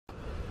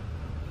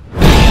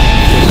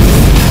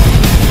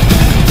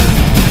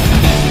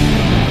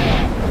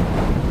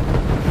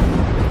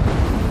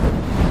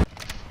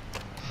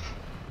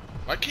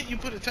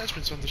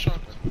attachments on the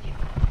shotgun?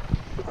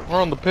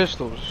 We're on the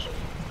pistols.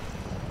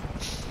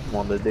 I'm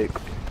on the dick.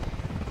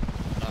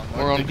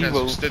 My We're on dick has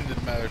Devo.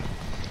 extended mag.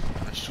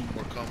 I shoot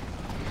more cum.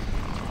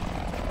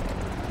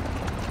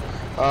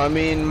 I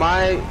mean,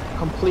 my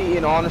complete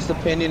and honest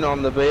opinion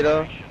on the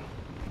beta.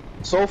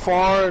 So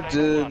far,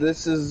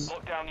 this is.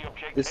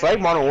 It's like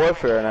Modern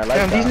Warfare, and I like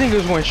Damn, that.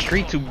 these niggas went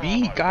straight to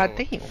B. God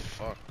damn.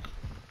 Fuck.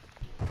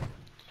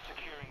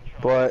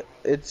 But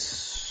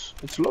it's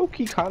low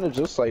key kind of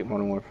just like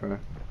Modern Warfare.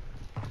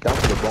 Down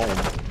to the bone.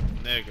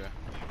 Nigga.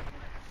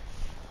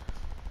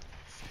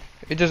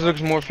 It just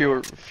looks more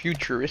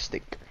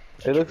futuristic.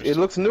 It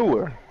looks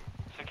newer.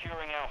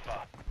 Securing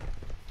Alpha.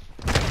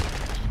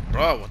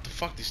 Bro, what the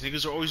fuck? These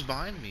niggas are always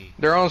behind me.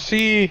 They're on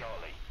C.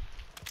 Charlie.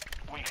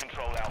 We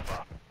control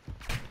Alpha.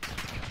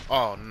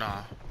 Oh,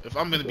 nah. If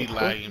I'm gonna be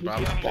lagging, bro,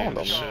 I'm not playing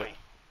this shit.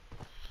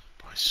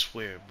 Bro, I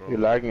swear, bro. You're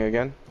lagging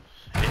again?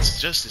 It's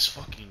just this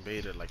fucking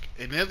beta. Like,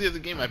 in every other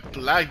game, I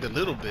lagged a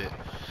little bit.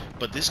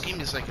 But this game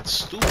is like, it's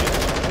stupid.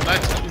 It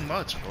lags too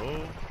much,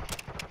 bro.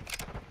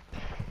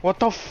 What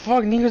the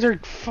fuck? Niggas are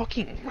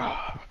fucking.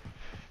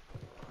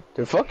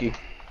 They're fucky.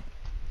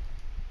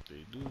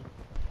 They do.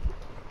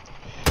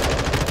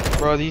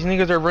 Bro, these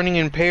niggas are running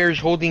in pairs,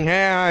 holding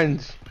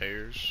hands.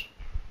 Pairs.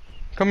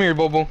 Come here,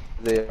 Bobo.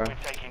 They are. We're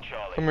taking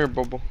Charlie. Come here,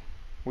 Bobo.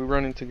 We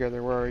running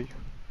together. Where are you?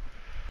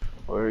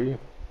 Where are you?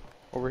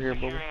 Over here,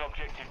 Bobo. Securing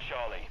objective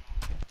Charlie.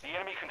 The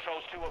enemy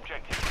controls 2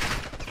 objectives.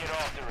 Get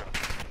after him.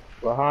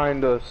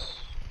 Behind us.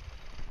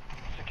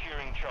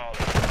 Securing Charlie.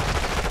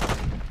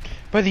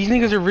 But these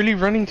niggas are really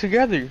running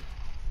together.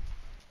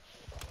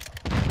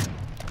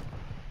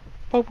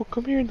 Bobo,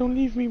 come here. Don't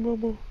leave me,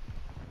 Bobo.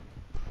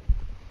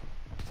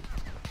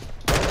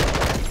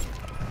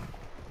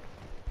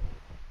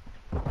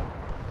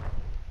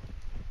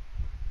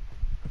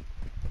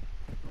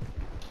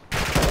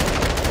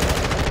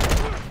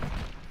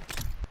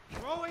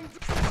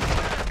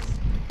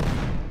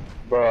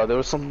 Bro, there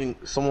was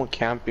someone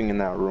camping in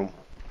that room.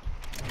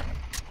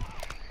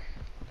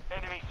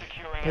 Enemy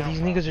securing But these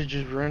Alpha. niggas are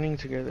just running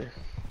together.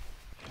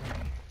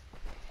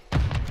 I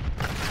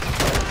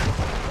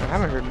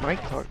haven't heard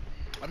Mike talk.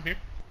 I'm here.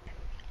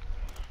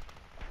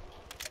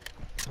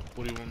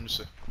 What do you want me to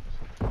say?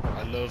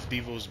 I love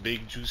Devo's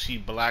big, juicy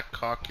black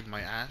cock in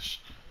my ass.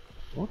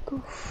 What the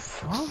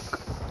fuck?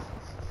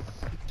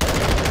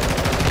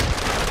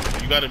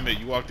 You gotta admit,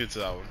 you walked into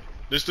that one.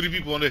 There's 3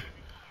 people on it.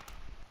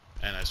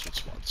 And I switched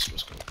spots.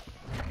 Let's go.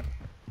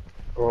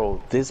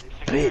 Bro, this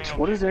bitch.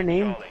 What is their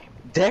name?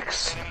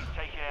 Dex? Enemy's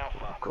taking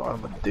Alpha. God,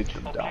 I'm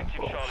addicted down,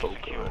 bro. So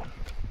good.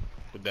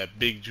 With that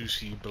big,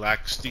 juicy,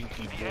 black,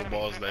 stinky bull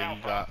balls that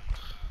you got.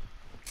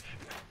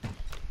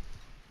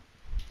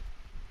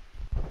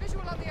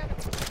 Visual on the enemy.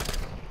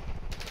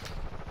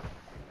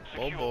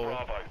 Secure Bobo.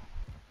 Bravo.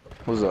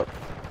 What's up?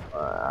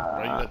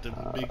 Right, you got them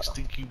big,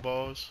 stinky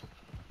balls.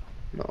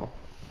 No.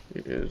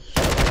 It is.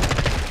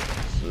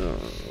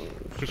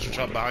 Christian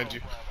shot behind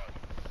you.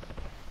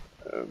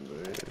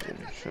 Enemy's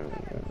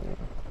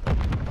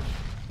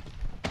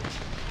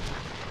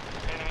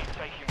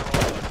taking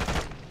Bravo.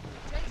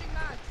 Changing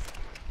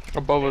mags.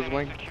 Above us, Enemy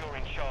Mike.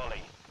 securing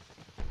Charlie.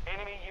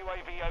 Enemy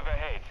UAV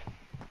overhead.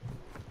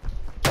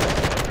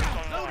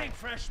 Loading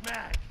fresh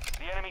mag.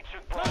 The enemy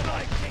took Bravo.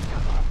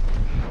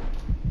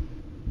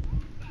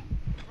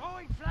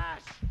 Throwing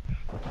flash.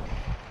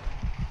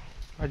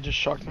 I just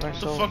shocked What the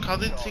myself. fuck? How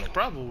did it take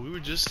Bravo? We were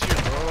just here,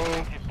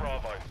 bro.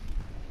 Bravo.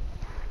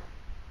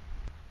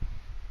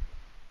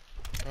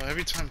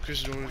 Every time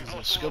Chris joins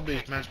a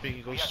skill-based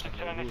matchmaking, he We goes have to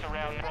to turn the this roof.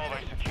 around. Bravo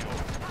secure.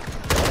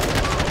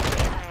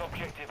 Securing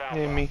objective Alpha.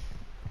 Yeah, me.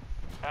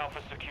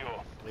 Alpha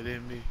secure. It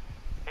ain't me.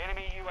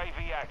 Enemy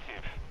UAV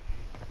active.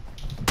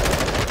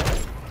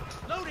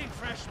 Loading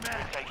fresh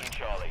mag. We're taking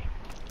Charlie.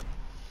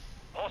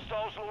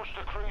 Hostiles launched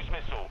a cruise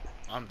missile.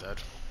 I'm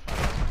dead.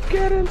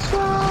 Get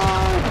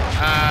inside!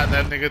 Ah,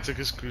 that nigga took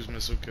his cruise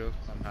missile kill.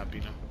 I'm happy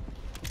now.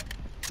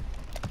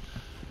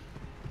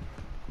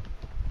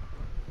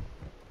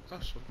 Oh,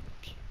 so.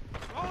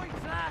 Throwing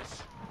flash.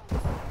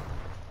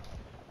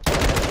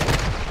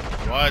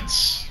 What?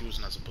 He was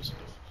not supposed to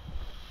live.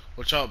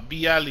 Watch out,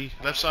 B alley,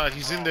 left side.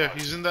 He's in there.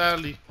 He's in the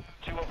alley.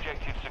 2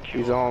 objectives secure.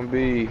 He's on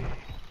B.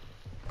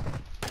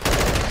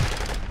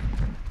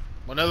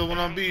 Another one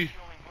on B.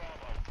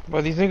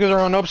 But these niggas are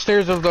on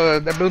upstairs of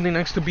that building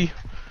next to B.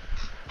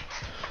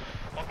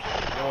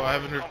 Oh, I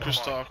haven't heard Chris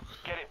talk.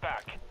 Get it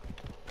back.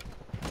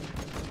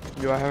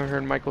 Yo, I haven't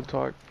heard Michael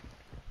talk.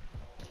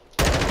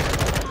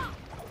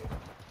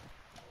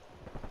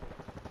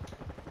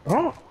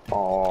 Huh?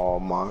 Oh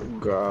my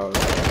god.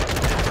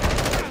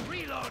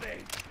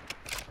 Reloading.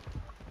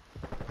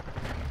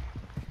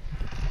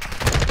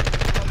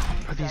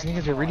 But these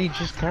niggas are really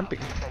just camping.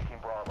 Taking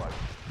Bravo.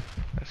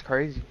 That's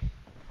crazy.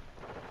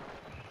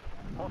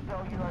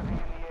 Hostile UAV in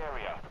the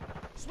area.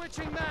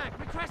 Switching mag.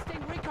 Requesting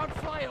recon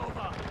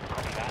flyover.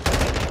 Copy that.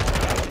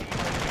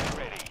 UAV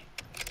ready.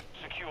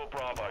 Secure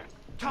Bravo.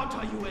 Counter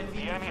UAV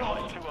The enemy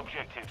holds 2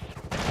 objectives.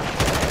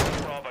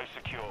 Bravo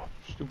secure.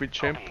 Stupid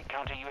chimp. Copy.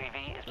 Counter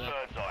UAV is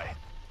bird's eye.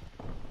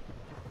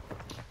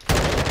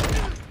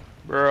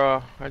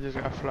 Bruh, I just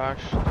got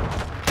flashed.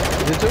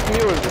 If it took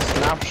me with the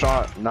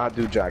snapshot, not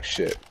do jack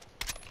shit.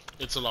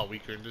 It's a lot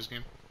weaker in this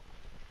game.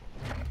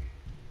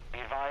 Be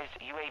advised,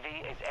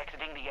 UAV is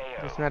exiting the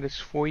AO. It's not as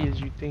foy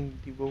as you think,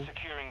 Devo.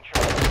 Securing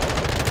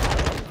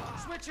Charlie.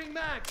 Switching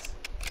mags.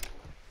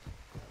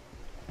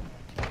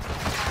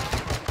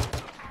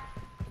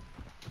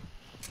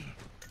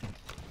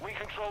 We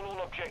control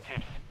all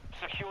objectives.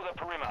 Secure the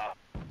perimeter.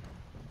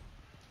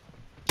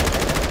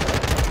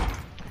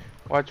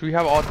 Watch, we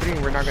have all three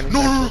and we're not gonna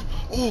No, catch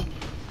no, no. it. Oh.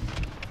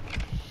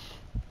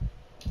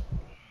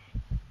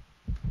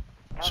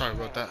 Sorry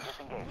about that.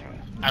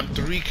 I'm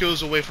 3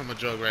 kills away from a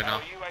jug right now.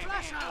 UAV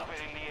is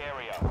orbiting the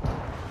area.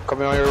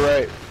 Coming on your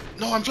right.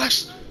 No, I'm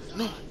flashed.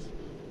 No.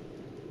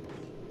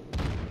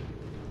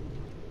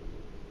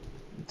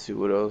 Let's see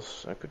what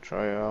else I could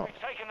try out.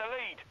 We've taken the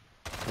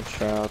lead. Let's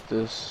try out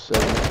this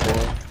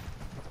 74.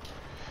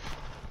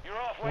 You're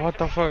halfway What to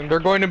the mission fuck? They're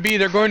going to be,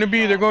 they're going to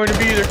be, they're going to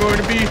be, they're going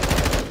to be.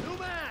 New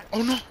mag.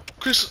 Oh no,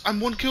 Chris, I'm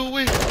 1 kill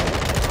away.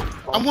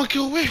 I'm 1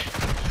 kill away.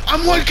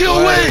 I'm 1 kill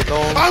away.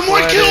 I'm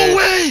 1 kill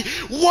away.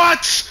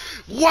 What?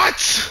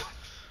 What?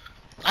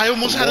 I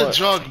almost had a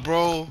jug,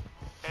 bro.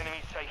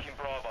 Enemies taking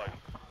Bravo.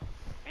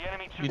 The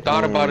enemy took You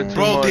thought about it too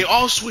Bro, much. they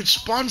all switch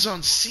spawns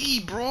on C,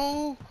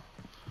 bro.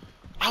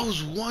 I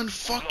was 1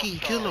 fucking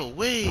kill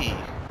away.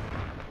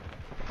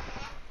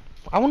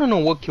 I want to know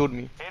what killed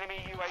me.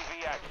 enemy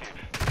UAV active.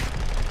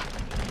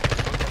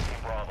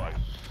 Taking Bravo.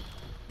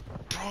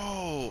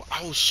 Bro,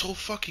 I was so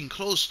fucking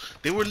close.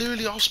 They were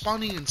literally all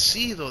spawning in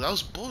C though. That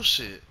was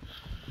bullshit.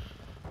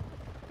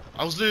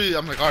 I'm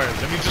like, alright,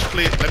 let me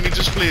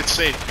just play it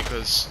safe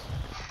because,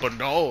 but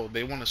no,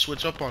 they want to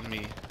switch up on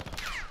me.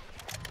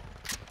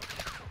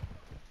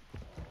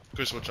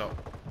 Chris, watch out.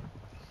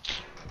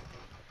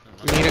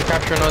 We need to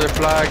capture another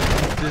flag.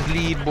 This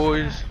lead,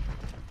 boys.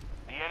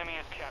 The enemy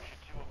has captured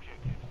 2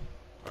 objectives.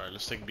 Alright,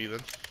 let's take B then.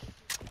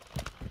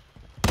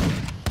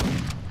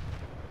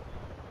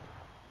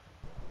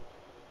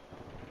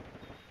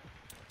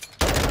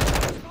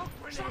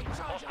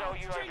 Hostile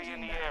UAV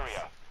in the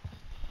area.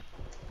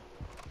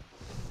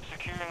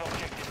 Securing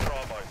objective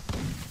Bravo.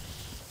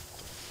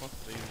 What?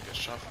 They even get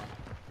shot from?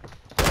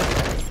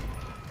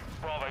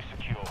 Bravo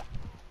secure.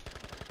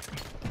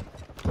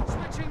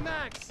 Switching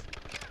mags.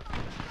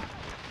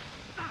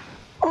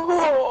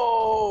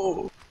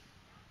 Oh!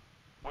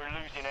 We're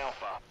losing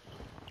Alpha.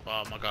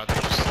 Oh my god,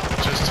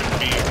 just to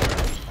be.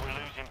 We're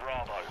losing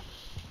Bravo.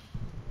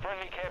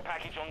 Friendly care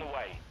package on the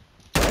way.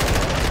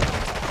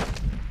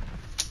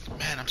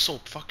 Man, I'm so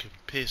fucking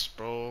pissed,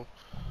 bro.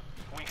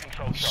 We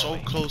control So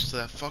Charlie. close to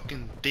that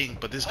fucking thing,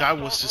 but this guy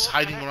was just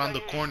hiding around the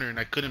corner and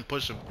I couldn't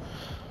push him.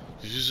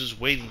 He was just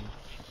waiting.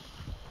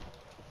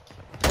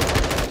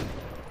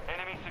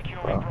 Enemy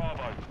securing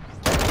Bravo.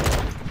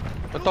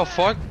 What the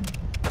fuck?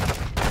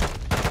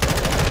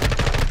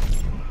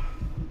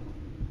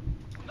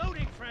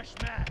 Loading fresh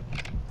mag.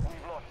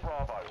 We've lost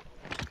Bravo.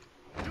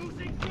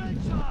 Using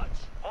field charge.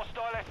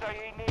 Hostile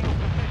SAE near your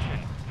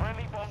position.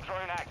 Friendly bomb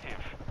drone active.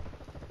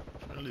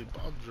 Really,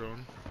 Bob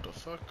drone. What the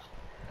fuck?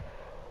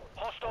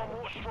 Hostile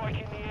mortar strike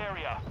in the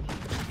area.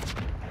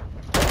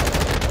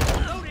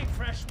 Loading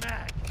fresh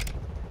mag.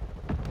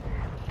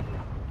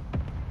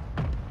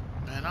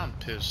 Man, I'm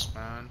pissed,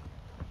 man.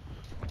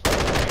 UAV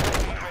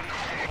ready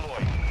to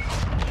deploy.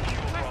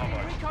 Secure Requesting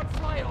Bravo. recon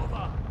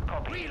flyover.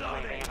 Copy.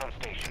 Reloading. UAV is on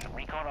station.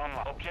 Recon online.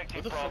 Where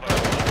Objective the Bravo.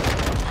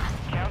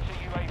 fuck? Counter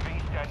UAV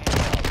standing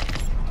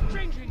by.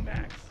 Changing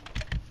mags.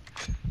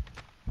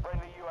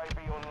 Friendly UAV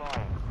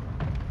online.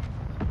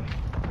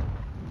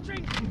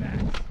 Changing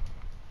mags.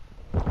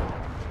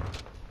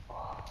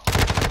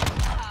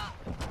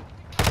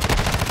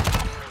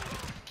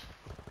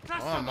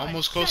 Oh, I'm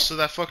almost close to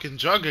that fucking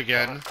jug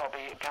again. Copy.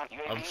 Count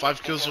UAV. I'm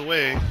 5 kills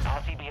away.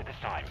 RTB at this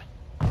time.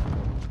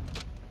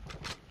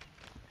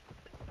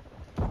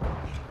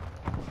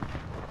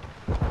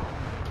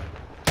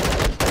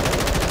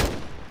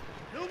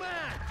 New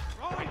mag.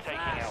 We're Throwing taking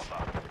flash. Alpha.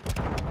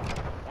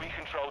 We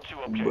control 2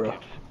 Bruh.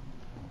 objectives.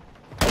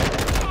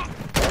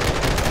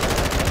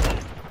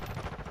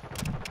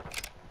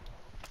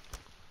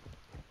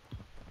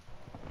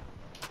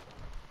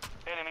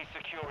 Enemy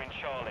securing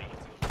Charlie.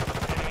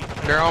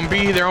 Enemy They're on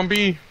B, they're on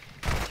B.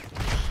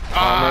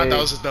 Ah, mate. that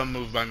was a dumb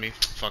move by me.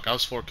 Fuck, I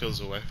was 4 kills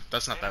away.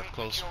 That's not that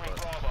close, securing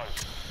but Bravo.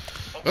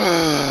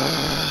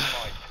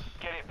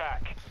 Get it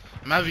back.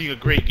 I'm having a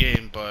great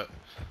game, but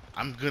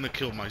I'm gonna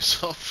kill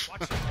myself.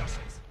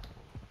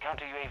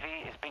 Counter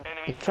UAV is being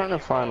enemy. I'm trying to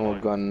find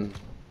what gun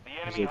The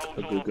is enemy a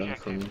holds all good gun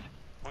for me. objectives.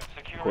 We're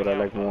securing What I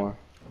like Alpha. more.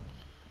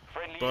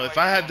 Friendly Bro, if UAV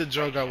I had on the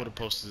jug, I station. would have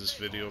posted this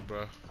video,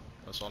 bro.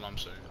 That's all I'm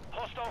saying.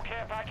 Hostile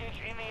care package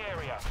in the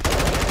area.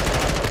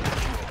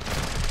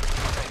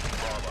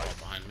 All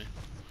behind me.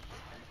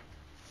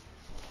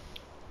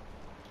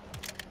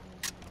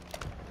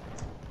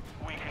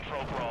 We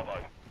control Bravo.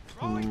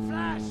 Throwing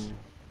flash.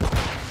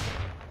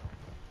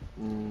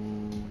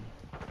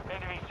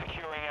 Enemy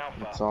securing Alpha.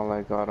 That's all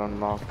I got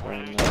unlocked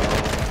right now.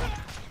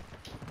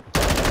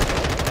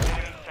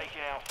 Enemy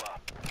taking Alpha.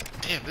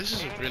 Damn, this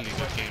is a really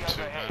good game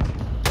too, man.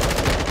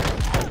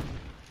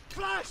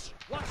 flash!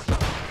 Watch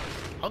out!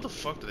 How the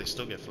fuck did they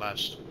still get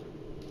flashed?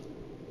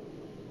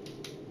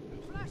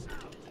 Flash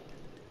out!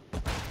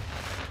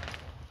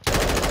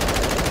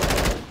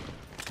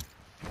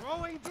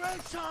 Throwing drill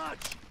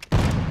charge!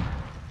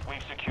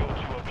 We've secured 2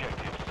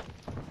 objectives.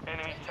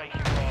 Enemies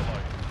taking Bravo.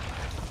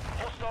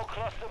 Hostile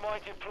cluster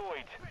mine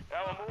deployed.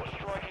 Our mortar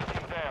strike is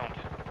inbound.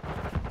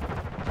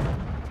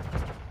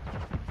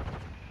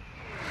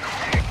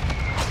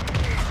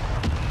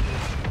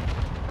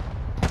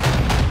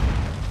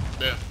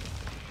 Yeah.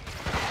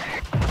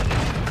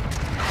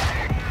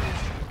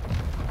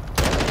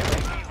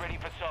 UAV ready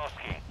for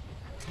tasking.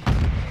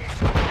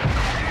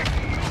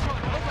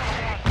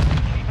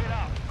 Keep it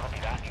up. Copy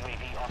that.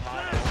 UAV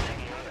online.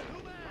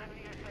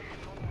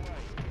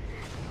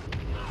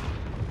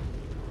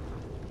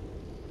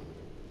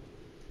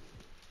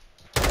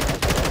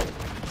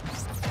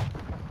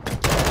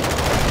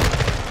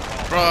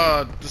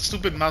 Bruh, the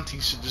stupid mounting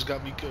shit just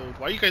got me killed.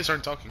 Why you guys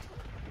aren't talking?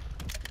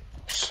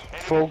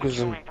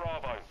 Focusing.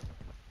 Bravo.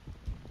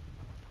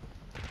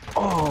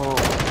 Oh,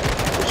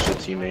 what's your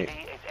teammate?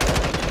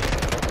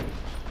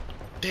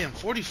 Damn,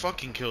 40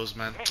 fucking kills,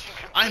 man.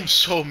 I'm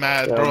so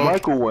mad, Yeah, bro.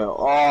 Michael went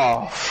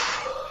off.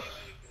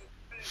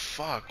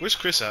 Fuck, where's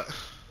Chris at?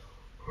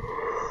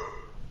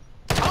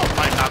 How am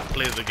I not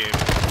play the game?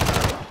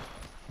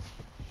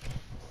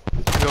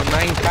 Yo,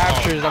 9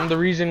 captures. I'm the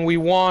reason we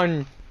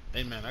won.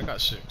 Hey man, I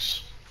got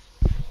 6.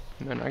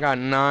 Man, I got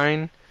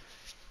 9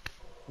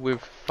 with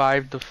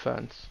 5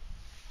 defense.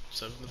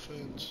 7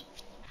 defense.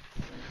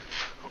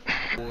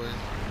 Boy.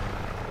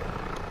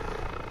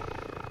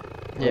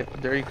 Yeah,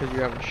 dirty because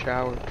you haven't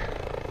showered.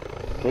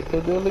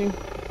 Piccadilly?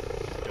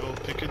 Yo,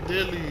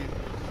 Piccadilly.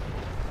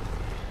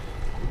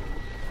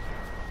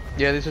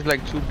 Yeah, this is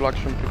like 2 blocks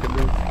from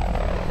Piccadilly.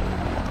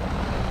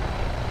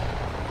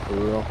 For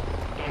real.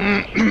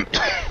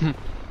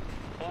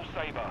 All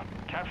Saber.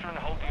 Capture and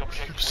hold the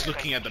objective. Just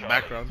looking at the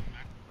background.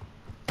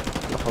 I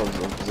was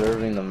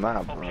observing the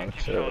map, bro.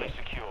 Objective Chill. Charlie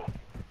secure.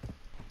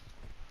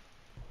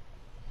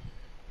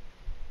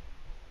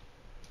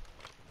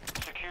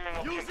 Securing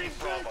Using objective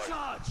drill Bravo.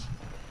 charge!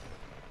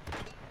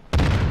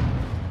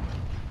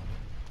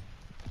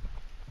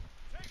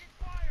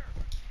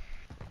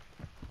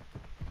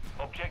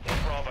 Objective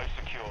Bravo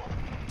secure.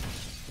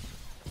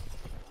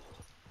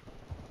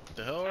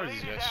 The hell are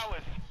these guys?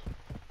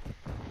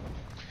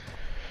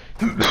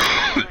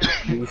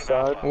 East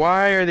side.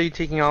 Why are they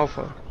taking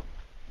Alpha?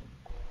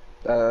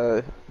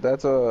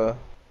 That's our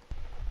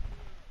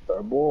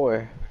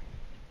boy.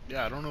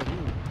 Yeah, I don't know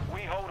who.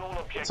 We hold all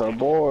objectives. It's our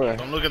boy.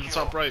 Don't look at the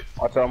top right.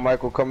 Watch out,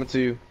 Michael, coming to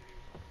you.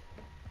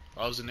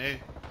 I was in A.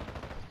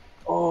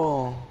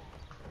 Oh.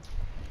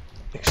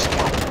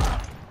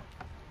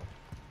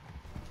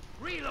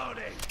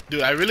 Reloading!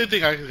 Dude, I really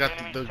think I got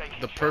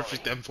the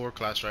perfect M4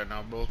 class right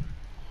now, bro.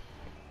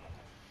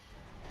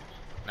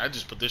 I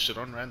just put this shit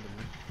on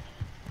randomly.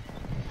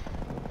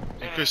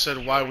 And Chris said,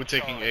 why we're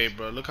taking A,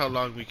 bro. Look how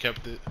long we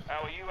kept it.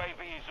 Our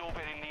UAV is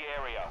orbiting the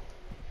area.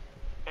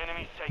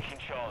 Enemies taking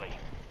Charlie.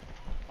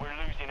 We're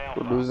losing Alpha.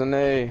 We're losing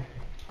A.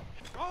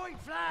 Throwing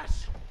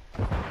flash!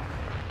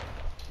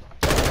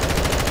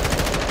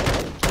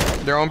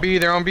 They're on B,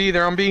 they're on B,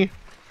 they're on B.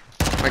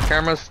 My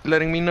camera's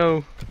letting me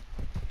know.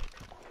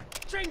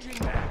 Changing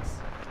max!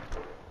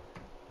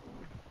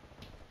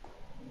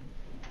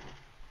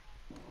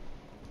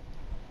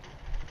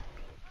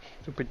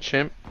 Stupid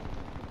chimp.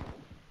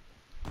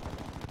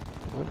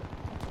 What?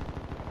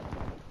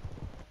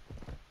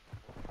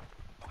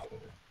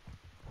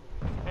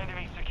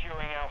 Enemy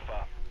securing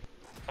Alpha.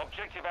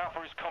 Objective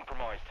Alpha is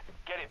compromised.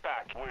 Get it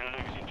back. We're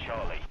losing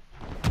Charlie.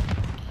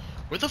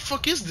 Where the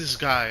fuck is this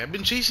guy? I've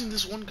been chasing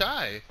this one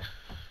guy.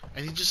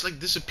 And he just like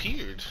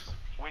disappeared.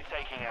 We're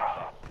taking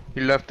Alpha.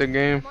 He left the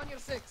game. On your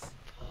 6.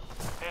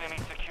 Enemy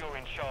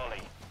securing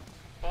Charlie.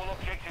 All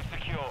objectives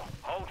secure.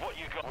 Hold what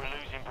you got. We're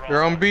losing Bravo.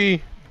 They're on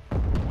B.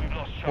 We've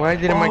lost Charlie. Why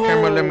didn't my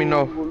camera let me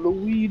know?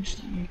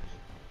 Luigi.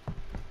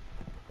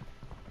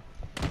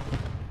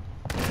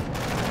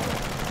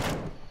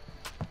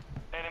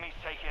 Enemies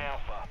taking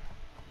Alpha.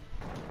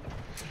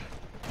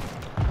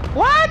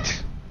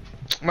 What?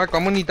 Mark,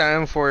 I'm gonna need that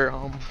M for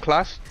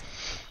class.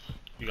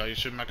 You got your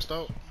shit maxed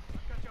out?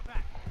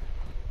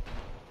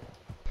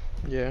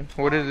 Yeah.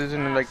 What is it?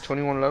 Isn't it like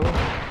 21 level?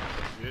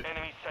 Yeah.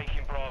 Enemies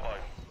taking Bravo.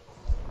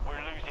 We're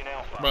losing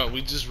Alpha. Bro,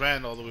 we just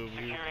ran all the way over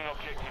here. Securing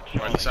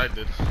objective Or at least Charlie. I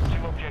did.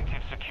 2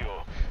 objectives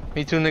secure.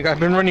 Me too, nigga. I've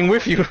been running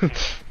with you. Keep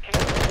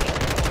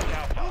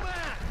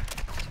Alpha.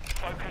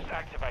 Focus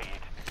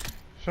activated.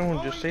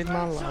 Someone just saved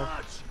my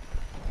life.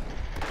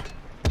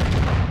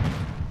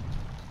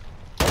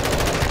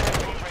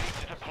 Ready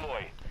to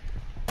deploy.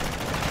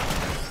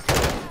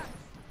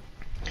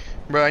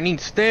 Bro, I need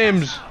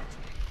stems.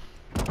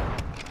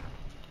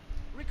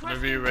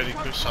 Whenever you're ready,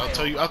 Chris, I'll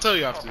tell you after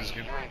this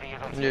game. UAV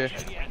is on Yeah.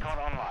 station. Recon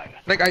online.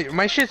 Like,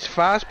 my shit's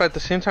fast, but at the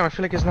same time, I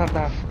feel like it's not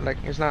that,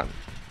 it's not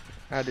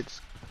at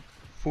its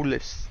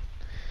fullest.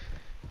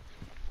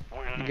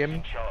 We're You get me?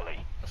 losing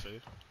Charlie. I feel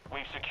you.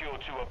 We've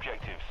secured 2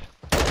 objectives.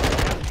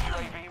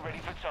 UAV ready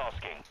for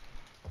tasking.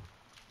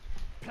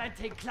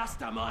 Planting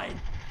cluster mine.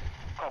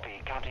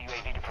 Copy. Counter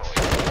UAV deployed.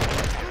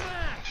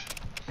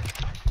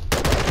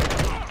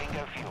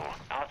 Bingo fuel.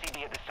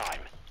 RTB at this time.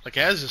 Like,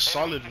 it has a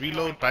solid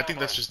reload, but I think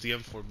that's just the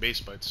M4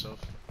 base by itself.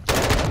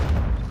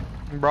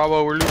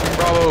 Bravo, we're losing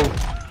Bravo.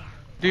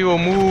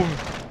 Devo, move.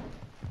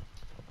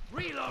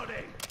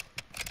 Reloading.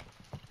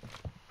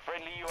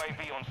 Friendly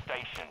UAV on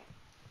station.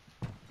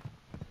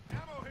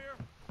 Ammo here.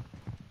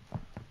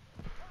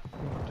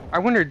 I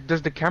wonder,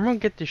 does the camera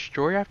get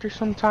destroyed after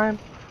some time,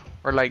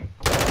 or like,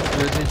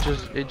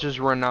 does it just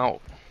run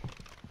out?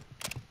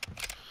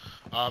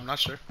 I'm not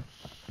sure.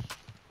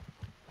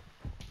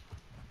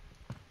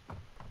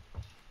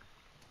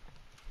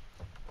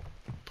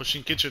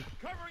 Pushing kitchen.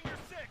 Covering your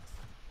six.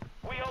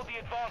 We hold the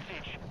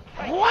advantage.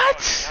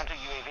 What? Counter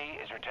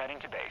UAV is returning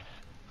to base.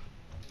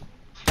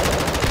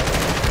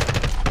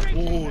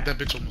 Oh, that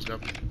bitch almost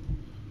got me.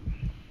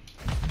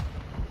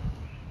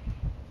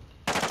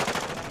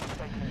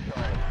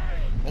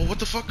 Oh, what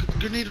the fuck?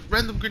 Grenade,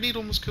 random grenade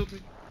almost killed me.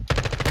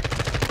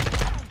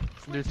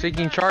 They're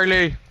taking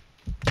Charlie.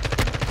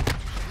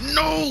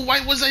 No,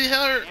 why was I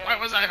hurt? Why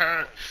was I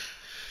hurt?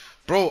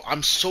 Bro,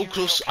 I'm so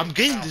close. I'm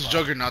getting this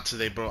juggernaut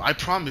today, bro. I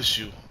promise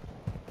you.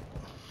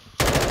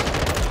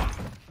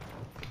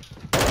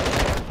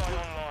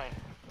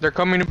 They're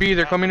coming to B.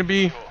 They're coming to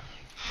B.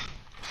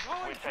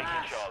 We're taking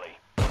Charlie.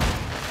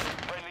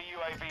 Friendly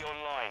UAV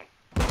online.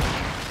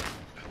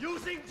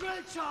 Using drill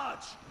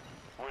charge.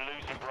 We're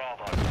losing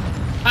Bravo.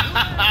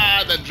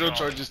 That drill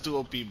charge is too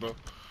OP, bro.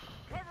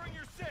 Covering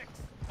your six.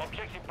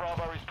 Objective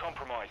Bravo is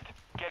compromised.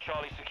 Get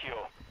Charlie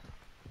secure.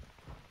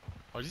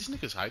 Are these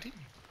niggas hiding?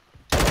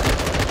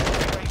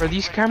 Bro,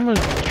 these cameras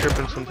be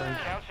tripping sometimes.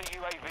 Counter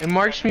UAV. It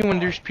marks me when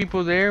there's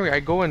people there. I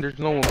go and there's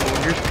no one. But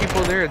when there's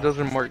people there, it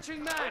doesn't mark.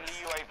 Switching Friendly mags.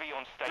 UAV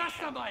on Cluster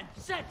station. mine.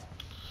 Set.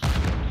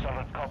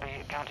 Solid copy.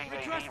 Counter UAV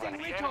Requesting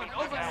running. recon Enemy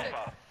over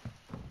Alpha.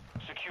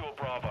 Secure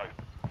Bravo.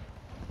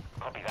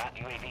 Copy that.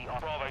 UAV on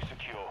Bravo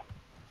secure.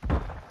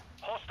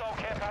 Hostile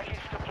care package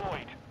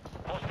deployed.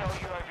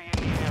 Hostile UAV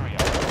in the area.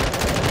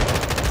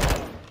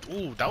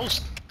 Ooh, that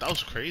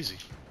was crazy.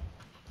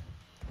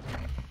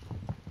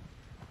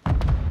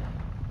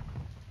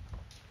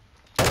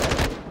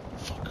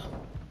 Fuck.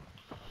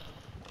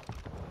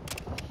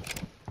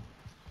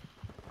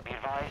 Be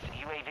advised,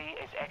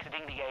 UAV is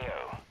exiting the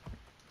AO.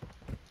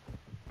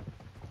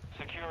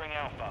 Securing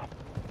Alpha.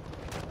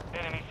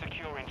 Enemy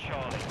securing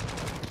Charlie.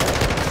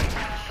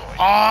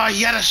 Oh,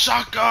 he had a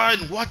shotgun.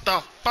 What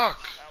the fuck?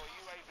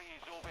 Our UAV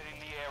is orbiting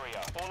the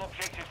area. All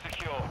objectives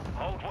secure.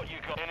 Hold what you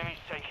got. Enemies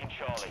taking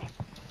Charlie.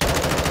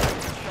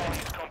 Charlie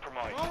is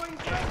compromised. Throwing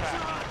Get drill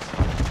back.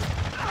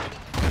 charge.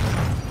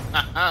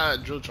 Haha,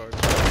 drill charge.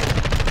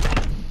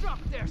 Drop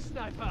there,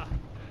 sniper.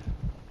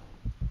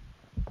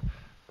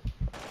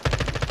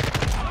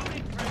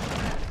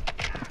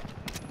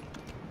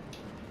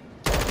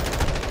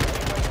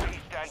 UAV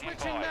standing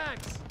Switching by.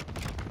 mags.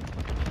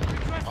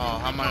 Oh,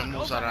 how am I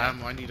almost out of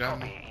ammo? I need ammo.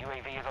 Copy.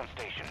 UAV is on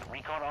station.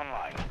 Recon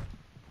online.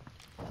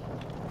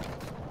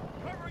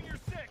 Covering your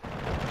six.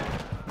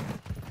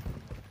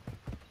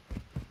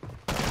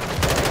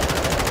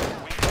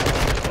 We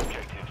have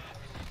objectives.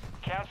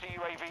 Counter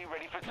UAV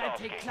ready for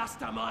Planting tasking.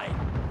 cluster mine.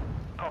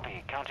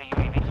 Copy. Counter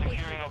UAV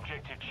securing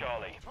objective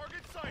Charlie.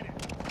 Target sighted.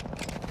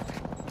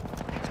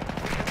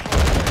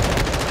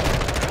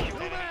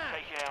 Enemy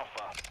taking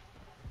Alpha.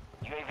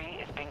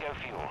 UAV is bingo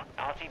fuel.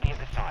 RTB at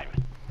this time.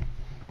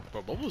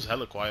 Bro, Bubba was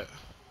hella quiet.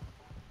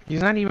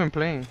 He's not even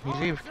playing. He's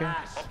AFK.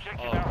 Flash. Objective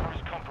Oh. Alpha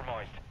is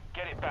compromised.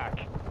 Get it back.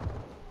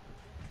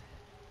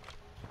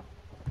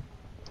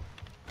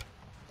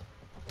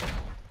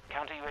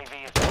 Counter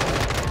UAV is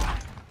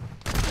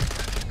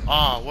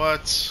Ah,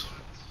 what?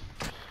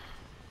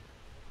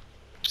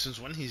 Since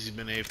when has he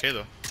been AFK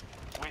though?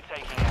 we're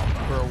taking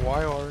Alpha. For a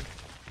while.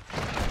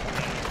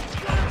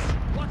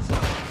 What's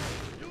up?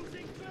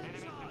 Using drill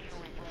charge.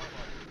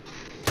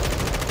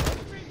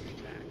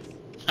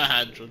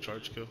 Haha, drill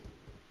charge kill.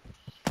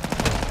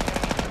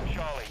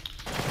 Charlie.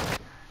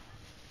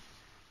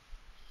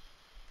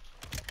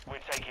 We're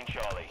taking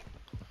Charlie.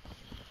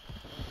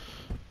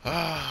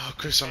 Ah,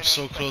 Chris, I'm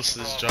so close to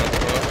this job,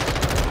 bro.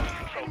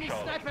 Enemy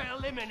sniper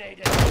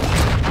eliminated.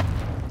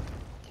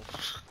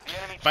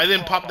 If I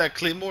didn't pop that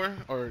Claymore,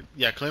 or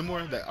yeah,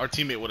 Claymore, that our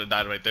teammate would have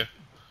died right there.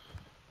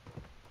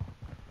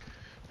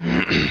 We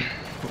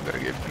gotta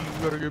get B.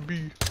 We gotta get B.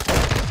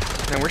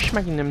 Man, we're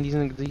smacking them these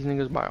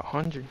niggas by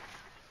 100.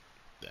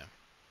 Damn.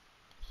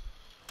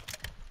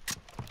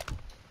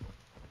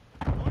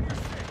 On your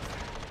six.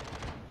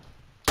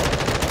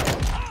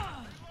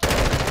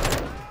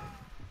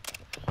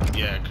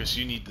 Yeah, Chris,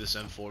 you need this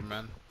M4,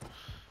 man.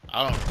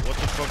 I don't know what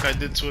the fuck I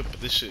did to it, but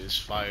this shit is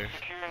fire.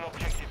 Securing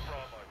objective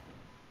Bravo.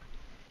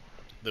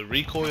 The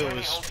recoil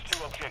Enemy is. holds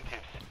 2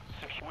 objectives.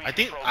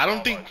 I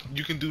don't think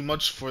you can do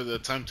much for the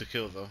time to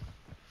kill though.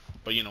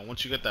 But you know,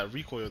 once you get that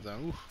recoil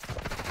down,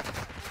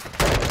 oof.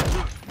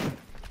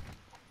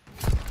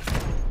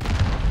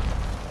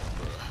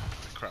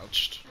 Bruh,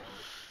 crouched.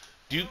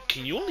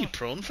 Can you only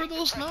prone for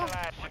those now?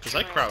 Because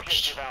I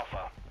crouched.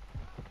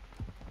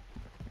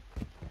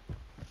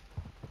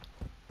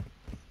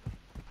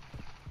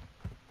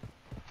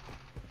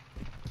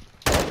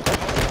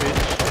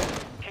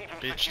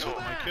 bitch took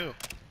my kill.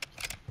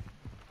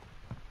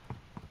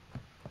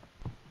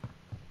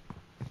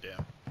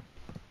 Damn.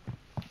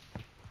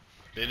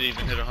 They didn't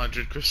even hit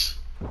 100, Chris.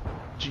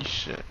 Gee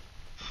shit.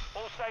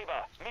 All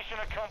Saber, mission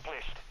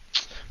accomplished.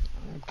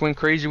 Going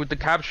crazy with the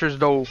captures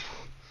though.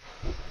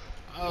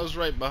 I was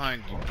right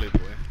behind you, Playboy.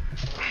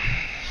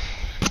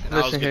 And I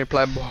was Listen here,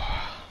 getting- Playboy.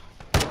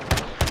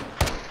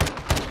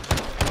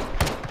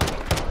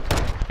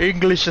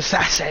 English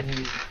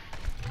assassin.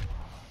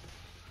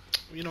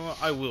 You know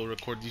what? I will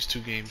record these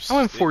 2 games. I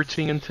went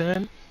 14 and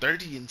 10.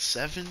 30 and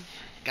 7.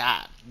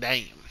 God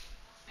damn.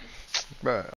 Bruh.